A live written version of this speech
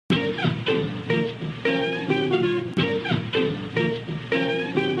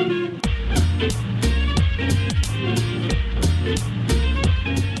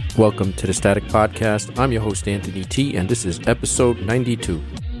Welcome to the Static Podcast. I'm your host, Anthony T., and this is episode 92.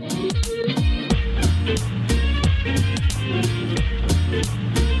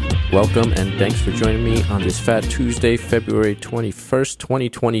 Welcome, and thanks for joining me on this Fat Tuesday, February 21st,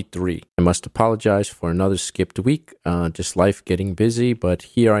 2023. I must apologize for another skipped week, just life getting busy, but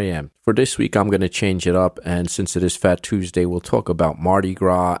here I am. For this week, I'm going to change it up, and since it is Fat Tuesday, we'll talk about Mardi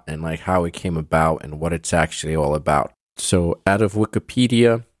Gras and how it came about and what it's actually all about. So, out of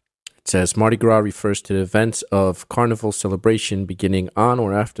Wikipedia, it says Mardi Gras refers to the events of carnival celebration beginning on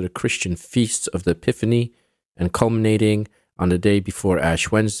or after the Christian feasts of the Epiphany and culminating on the day before Ash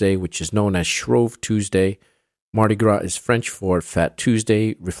Wednesday, which is known as Shrove Tuesday. Mardi Gras is French for Fat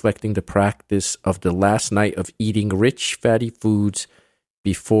Tuesday, reflecting the practice of the last night of eating rich, fatty foods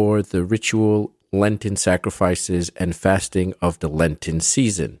before the ritual Lenten sacrifices and fasting of the Lenten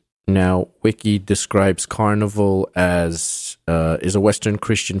season. Now, Wiki describes Carnival as is a Western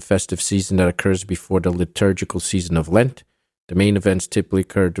Christian festive season that occurs before the liturgical season of Lent. The main events typically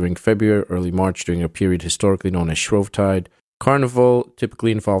occur during February, early March, during a period historically known as Shrovetide. Carnival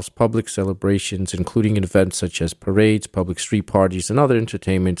typically involves public celebrations, including events such as parades, public street parties, and other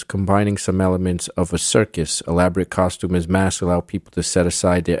entertainments, combining some elements of a circus. Elaborate costume as masks allow people to set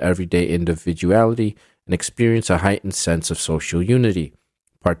aside their everyday individuality and experience a heightened sense of social unity.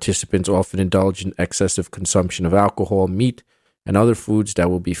 Participants often indulge in excessive consumption of alcohol, meat, and other foods that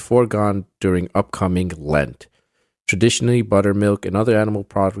will be foregone during upcoming Lent. Traditionally, buttermilk and other animal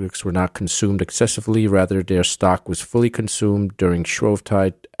products were not consumed excessively. Rather, their stock was fully consumed during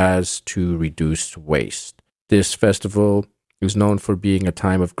Shrovetide as to reduce waste. This festival is known for being a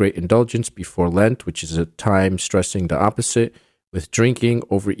time of great indulgence before Lent, which is a time stressing the opposite, with drinking,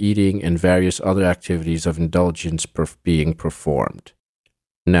 overeating, and various other activities of indulgence being performed.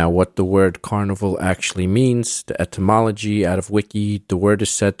 Now, what the word carnival actually means, the etymology out of Wiki, the word is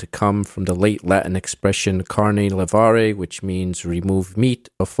said to come from the late Latin expression carne levare, which means remove meat.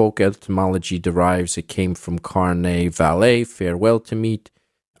 A folk etymology derives it came from carne valle, farewell to meat.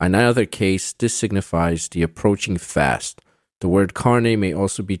 In either case, this signifies the approaching fast. The word carne may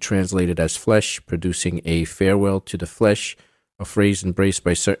also be translated as flesh, producing a farewell to the flesh, a phrase embraced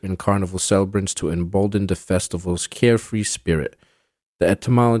by certain carnival celebrants to embolden the festival's carefree spirit. The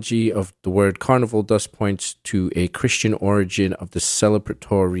etymology of the word carnival thus points to a Christian origin of the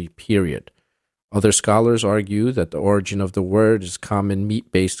celebratory period. Other scholars argue that the origin of the word is common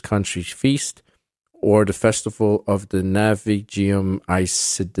meat-based country feast, or the festival of the Navigium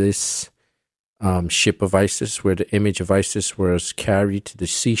Isidis, ship of Isis, where the image of Isis was carried to the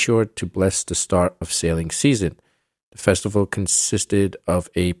seashore to bless the start of sailing season. The festival consisted of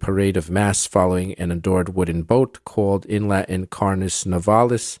a parade of masts following an adored wooden boat called in Latin Carnis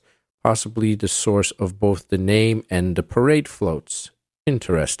Navalis, possibly the source of both the name and the parade floats.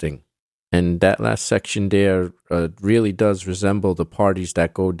 Interesting. And that last section there really does resemble the parties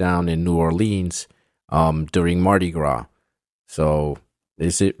that go down in New Orleans during Mardi Gras. So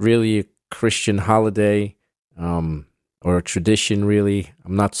is it really a Christian holiday or a tradition, really?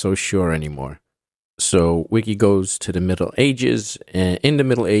 I'm not so sure anymore. So Wiki goes to the Middle Ages. In the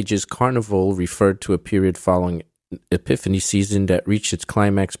Middle Ages, Carnival referred to a period following Epiphany season that reached its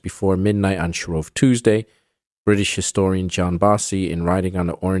climax before midnight on Shrove Tuesday. British historian John Bossy, in writing on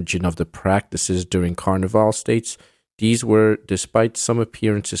the origin of the practices during Carnival, states, these were, despite some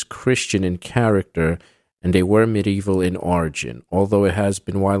appearances, Christian in character, and they were medieval in origin, although it has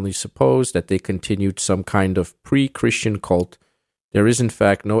been widely supposed that they continued some kind of pre-Christian cult. There is, in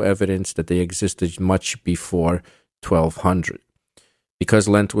fact, no evidence that they existed much before 1200. Because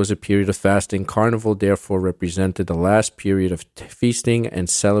Lent was a period of fasting, Carnival therefore represented the last period of feasting and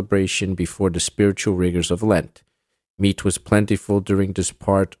celebration before the spiritual rigors of Lent. Meat was plentiful during this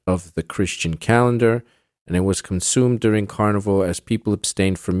part of the Christian calendar, and it was consumed during Carnival as people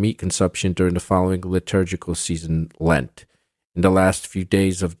abstained from meat consumption during the following liturgical season, Lent. In the last few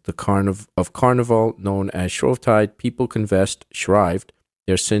days of the Carnival, known as Shrovetide, people confessed, shrived,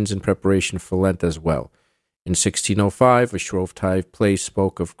 their sins in preparation for Lent as well. In 1605, a Shrovetide play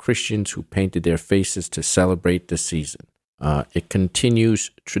spoke of Christians who painted their faces to celebrate the season. It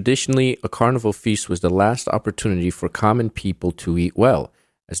continues, traditionally, a carnival feast was the last opportunity for common people to eat well,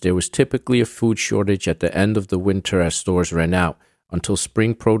 as there was typically a food shortage at the end of the winter as stores ran out. Until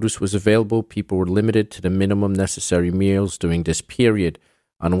spring produce was available, people were limited to the minimum necessary meals during this period.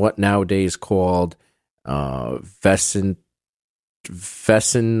 On what nowadays called Vesenavand,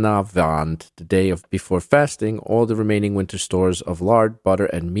 the day before fasting, all the remaining winter stores of lard, butter,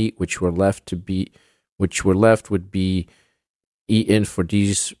 and meat which were left would be eaten, for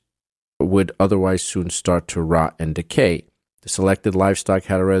these would otherwise soon start to rot and decay. The selected livestock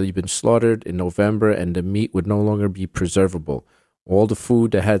had already been slaughtered in November, and the meat would no longer be preservable. All the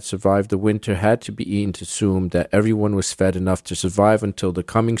food that had survived the winter had to be eaten to assume that everyone was fed enough to survive until the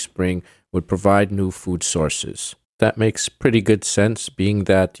coming spring would provide new food sources. That makes pretty good sense, being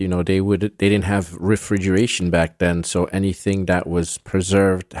that, they didn't have refrigeration back then, so anything that was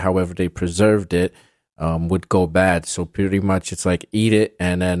preserved, however they preserved it, would go bad. So pretty much it's like eat it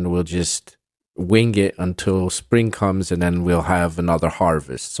and then we'll just wing it until spring comes and then we'll have another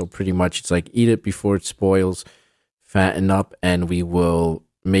harvest. So pretty much it's like eat it before it spoils, fatten up, and we will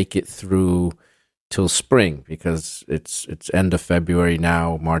make it through till spring, because it's end of February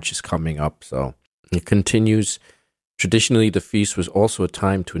now. March is coming up. So it continues. Traditionally, the feast was also a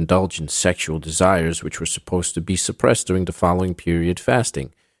time to indulge in sexual desires, which were supposed to be suppressed during the following period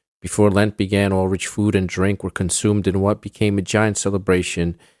fasting. Before Lent began, all rich food and drink were consumed in what became a giant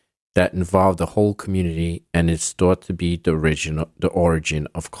celebration that involved the whole community and is thought to be the origin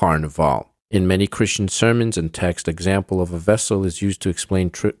of Carnival. In many Christian sermons and texts, example of a vessel is used to explain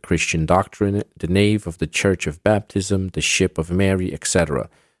Christian doctrine, the nave of the Church of Baptism, the ship of Mary, etc.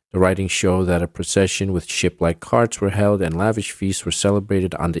 The writings show that a procession with ship-like carts were held and lavish feasts were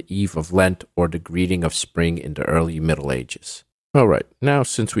celebrated on the eve of Lent or the greeting of spring in the early Middle Ages. All right, now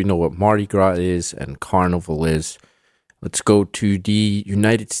since we know what Mardi Gras is and Carnival is, let's go to the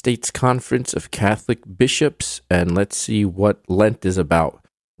United States Conference of Catholic Bishops and let's see what Lent is about.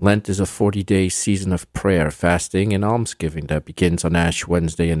 Lent is a 40-day season of prayer, fasting, and almsgiving that begins on Ash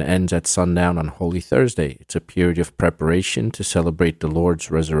Wednesday and ends at sundown on Holy Thursday. It's a period of preparation to celebrate the Lord's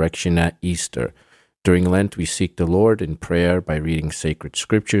resurrection at Easter. During Lent, we seek the Lord in prayer by reading sacred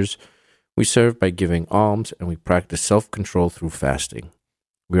scriptures. We serve by giving alms, and we practice self-control through fasting.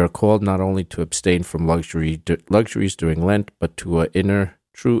 We are called not only to abstain from luxuries during Lent, but to a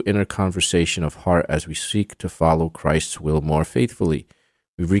true inner conversation of heart as we seek to follow Christ's will more faithfully.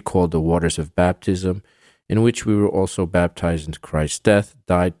 We recall the waters of baptism, in which we were also baptized into Christ's death,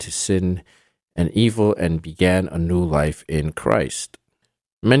 died to sin and evil, and began a new life in Christ.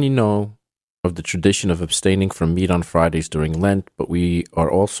 Many know of the tradition of abstaining from meat on Fridays during Lent, but we are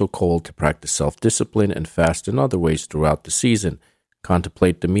also called to practice self-discipline and fast in other ways throughout the season.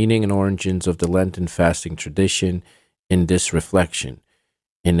 Contemplate the meaning and origins of the Lenten fasting tradition in this reflection.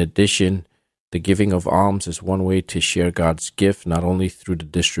 In addition, the giving of alms is one way to share God's gift, not only through the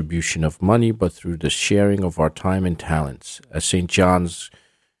distribution of money, but through the sharing of our time and talents. As St. John's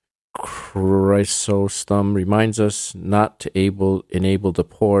Chrysostom reminds us, not to enable the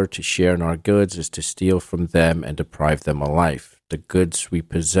poor to share in our goods is to steal from them and deprive them of life. The goods we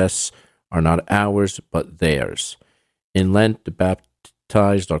possess are not ours, but theirs. In Lent, the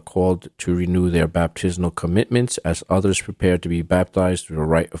baptized are called to renew their baptismal commitments as others prepare to be baptized through the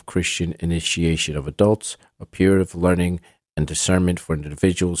rite of Christian initiation of adults, a period of learning and discernment for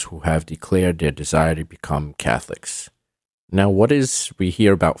individuals who have declared their desire to become Catholics. Now, we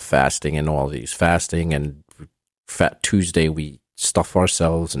hear about fasting and all these fasting, and Fat Tuesday we stuff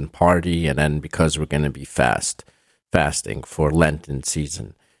ourselves and party, and then because we're going to be fasting for Lenten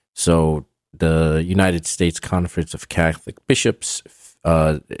season. So the United States Conference of Catholic Bishops,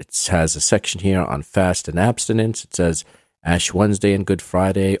 it has a section here on fast and abstinence. It says Ash Wednesday and Good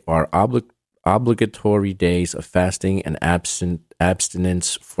Friday are obligatory days of fasting and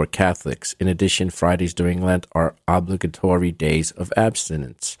abstinence for Catholics. In addition, Fridays during Lent are obligatory days of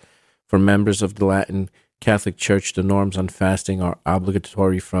abstinence. For members of the Latin Catholic Church, the norms on fasting are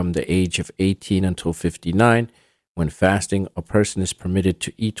obligatory from the age of 18 until 59. When fasting, a person is permitted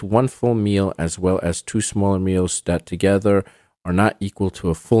to eat one full meal as well as two smaller meals that together are not equal to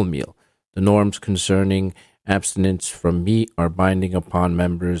a full meal. The norms concerning abstinence from meat are binding upon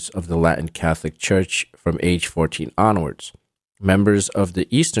members of the Latin Catholic Church from age 14 onwards. Members of the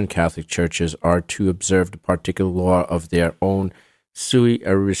Eastern Catholic Churches are to observe the particular law of their own sui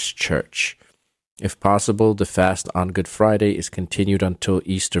iuris church. If possible, the fast on Good Friday is continued until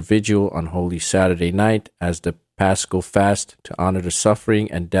Easter Vigil on Holy Saturday night as the Paschal fast to honor the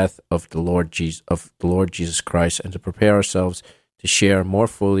suffering and death of the Lord Jesus Christ, and to prepare ourselves to share more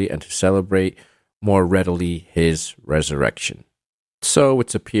fully and to celebrate more readily his resurrection. So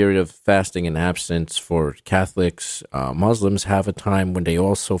it's a period of fasting and abstinence for Catholics. Muslims have a time when they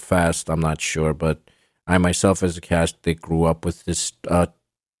also fast. I'm not sure, but I myself as a Catholic grew up with this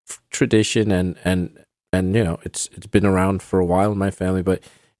tradition, and it's been around for a while in my family, but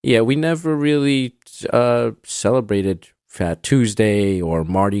yeah, we never really celebrated Fat Tuesday or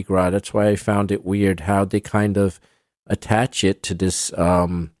Mardi Gras. That's why I found it weird how they kind of attach it to this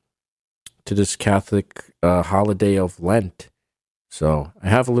Catholic holiday of Lent. So I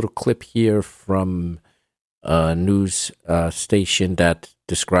have a little clip here from a news station that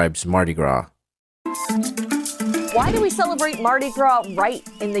describes Mardi Gras. Why do we celebrate Mardi Gras right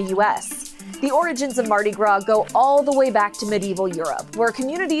in the U.S.? The origins of Mardi Gras go all the way back to medieval Europe, where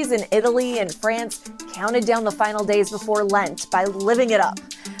communities in Italy and France counted down the final days before Lent by living it up.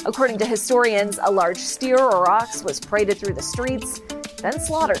 According to historians, a large steer or ox was paraded through the streets, then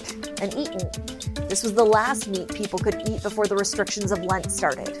slaughtered and eaten. This was the last meat people could eat before the restrictions of Lent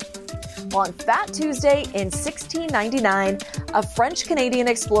started. Well, on Fat Tuesday in 1699, a French-Canadian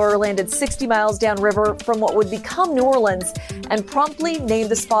explorer landed 60 miles downriver from what would become New Orleans and promptly named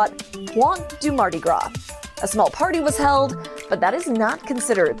the spot Pointe du Mardi Gras. A small party was held, but that is not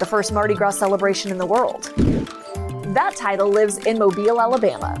considered the first Mardi Gras celebration in the world. That title lives in Mobile,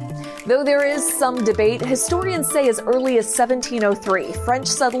 Alabama. Though there is some debate, historians say as early as 1703, French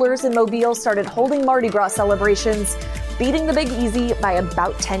settlers in Mobile started holding Mardi Gras celebrations, beating the Big Easy by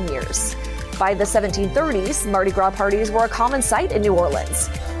about 10 years. By the 1730s, Mardi Gras parties were a common sight in New Orleans.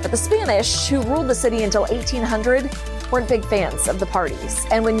 But the Spanish, who ruled the city until 1800, weren't big fans of the parties.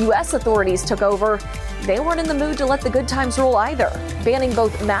 And when U.S. authorities took over, they weren't in the mood to let the good times roll either, banning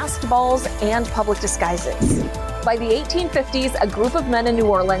both masked balls and public disguises. By the 1850s, a group of men in New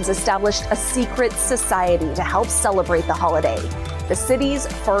Orleans established a secret society to help celebrate the holiday. The city's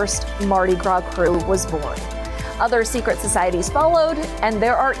first Mardi Gras crew was born. Other secret societies followed, and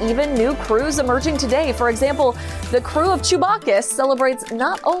there are even new crews emerging today. For example, the crew of Chewbacca celebrates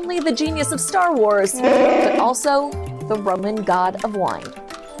not only the genius of Star Wars, but also the Roman god of wine.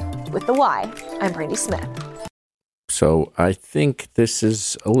 With the Y, I'm Brandy Smith. So I think this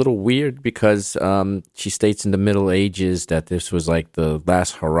is a little weird because she states in the Middle Ages that this was like the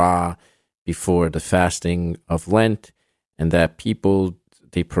last hurrah before the fasting of Lent, and that people,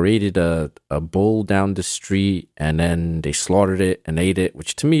 they paraded a bull down the street and then they slaughtered it and ate it,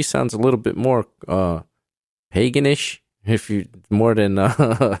 which to me sounds a little bit more paganish, if you more than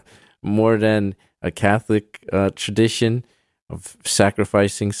a Catholic tradition of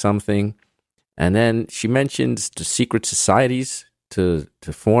sacrificing something. And then she mentions the secret societies to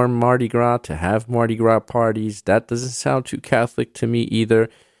form Mardi Gras, to have Mardi Gras parties. That doesn't sound too Catholic to me either.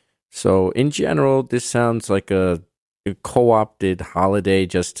 So in general, this sounds like a co-opted holiday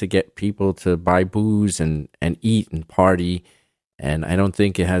just to get people to buy booze and eat and party. And I don't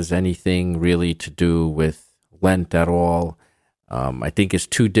think it has anything really to do with Lent at all. I think it's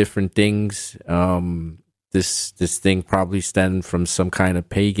two different things. This thing probably stemmed from some kind of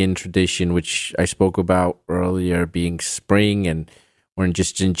pagan tradition, which I spoke about earlier, being spring, and or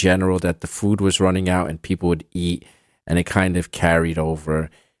just in general that the food was running out and people would eat, and it kind of carried over.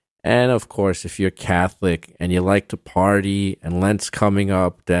 And of course, if you're Catholic and you like to party and Lent's coming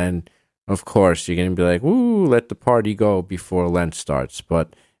up, then of course you're going to be like, woo, let the party go before Lent starts.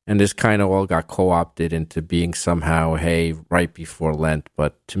 And this kind of all got co-opted into being somehow, hey, right before Lent.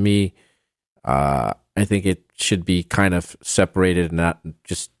 But to me, I think it should be kind of separated, not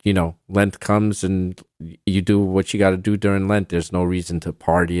just, Lent comes and you do what you got to do during Lent. There's no reason to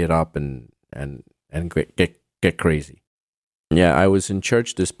party it up and get crazy. Yeah, I was in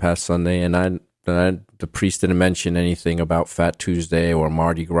church this past Sunday, and the priest didn't mention anything about Fat Tuesday or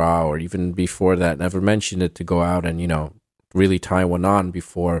Mardi Gras, or even before that, never mentioned it to go out and, really tie one on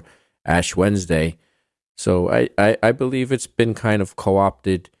before Ash Wednesday. So I believe it's been kind of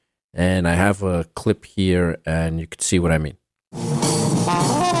co-opted, and I have a clip here, and you can see what I mean.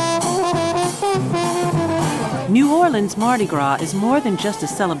 New Orleans Mardi Gras is more than just a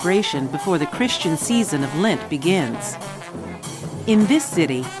celebration before the Christian season of Lent begins. In this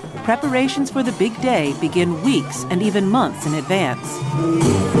city, preparations for the big day begin weeks and even months in advance.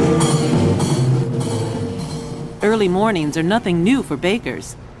 Early mornings are nothing new for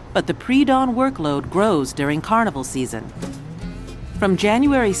bakers, but the pre-dawn workload grows during carnival season. From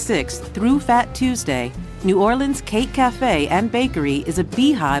January 6th through Fat Tuesday, New Orleans Cake Cafe and Bakery is a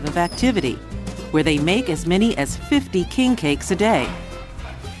beehive of activity, where they make as many as 50 king cakes a day.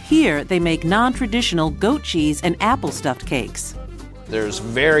 Here, they make non-traditional goat cheese and apple stuffed cakes. There's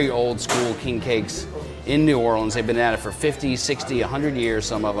very old school king cakes in New Orleans. They've been at it for 50, 60, 100 years,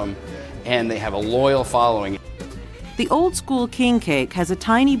 some of them, and they have a loyal following. The old school king cake has a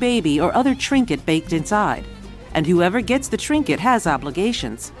tiny baby or other trinket baked inside, and whoever gets the trinket has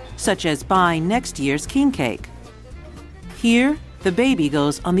obligations, such as buying next year's king cake. Here, the baby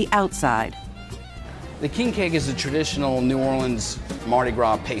goes on the outside. The king cake is a traditional New Orleans Mardi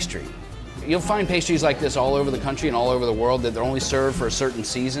Gras pastry. You'll find pastries like this all over the country and all over the world that they're only served for a certain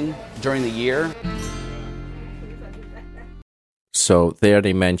season during the year. So there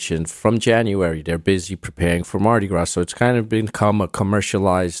they mentioned from January, they're busy preparing for Mardi Gras. So it's kind of become a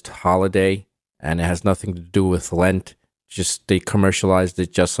commercialized holiday. and it has nothing to do with Lent. Just they commercialized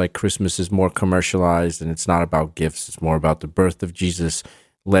it just like Christmas is more commercialized, and it's not about gifts. It's more about the birth of Jesus.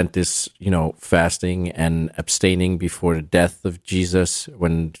 Lent is, fasting and abstaining before the death of Jesus,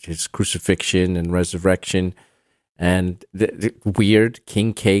 when his crucifixion and resurrection. And the weird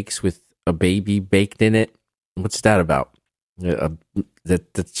king cakes with a baby baked in it. What's that about?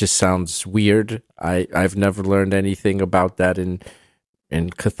 That just sounds weird. I've never learned anything about that in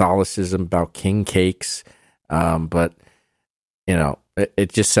Catholicism about king cakes, but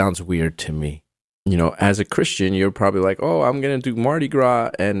it just sounds weird to me. As a Christian, you're probably like, oh, I'm gonna do Mardi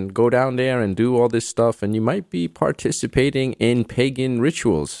Gras and go down there and do all this stuff, and you might be participating in pagan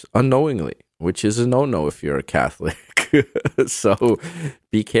rituals unknowingly, which is a no-no if you're a Catholic. So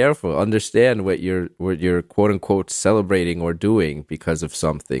be careful. Understand what you're quote unquote celebrating or doing because of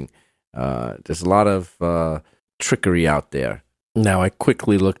something. There's a lot of trickery out there. Now, I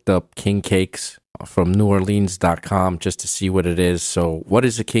quickly looked up king cakes from NewOrleans.com just to see what it is. So what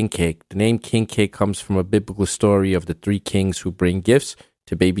is a king cake? The name king cake comes from a biblical story of the three kings who bring gifts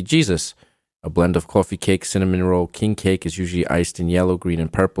to baby Jesus. A blend of coffee cake, cinnamon roll, king cake is usually iced in yellow, green,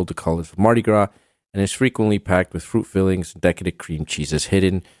 and purple, the colors of Mardi Gras, and is frequently packed with fruit fillings and decadent cream cheeses.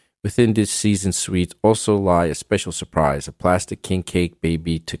 Hidden within this season's sweets also lie a special surprise, a plastic king cake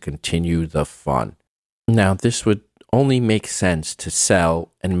baby to continue the fun. Now, this would only make sense to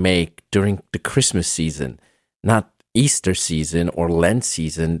sell and make during the Christmas season, not Easter season or Lent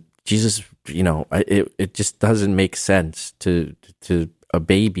season. Jesus, it just doesn't make sense to a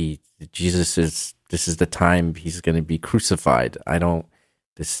baby. This is the time he's going to be crucified.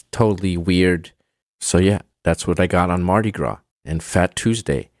 This is totally weird. So yeah, that's what I got on Mardi Gras and Fat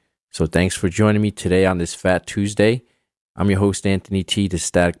Tuesday. So thanks for joining me today on this Fat Tuesday. I'm your host, Anthony T, the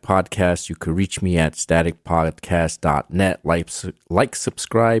Static Podcast. You can reach me at staticpodcast.net. Like,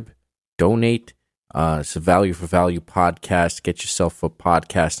 subscribe, donate. It's a value for value podcast. Get yourself a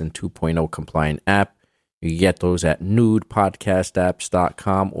Podcasting 2.0 compliant app. You can get those at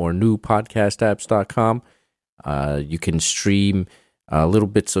nudepodcastapps.com or newpodcastapps.com. You can stream little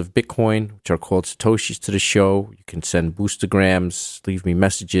bits of Bitcoin, which are called Satoshis, to the show. You can send boostergrams, leave me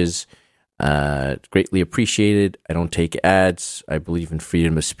messages. Greatly appreciated. I don't take ads. I believe in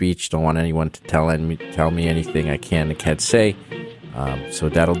freedom of speech. Don't want anyone to tell me anything I can and can't say. So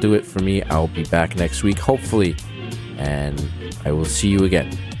that'll do it for me. I'll be back next week, hopefully, and I will see you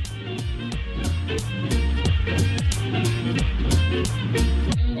again.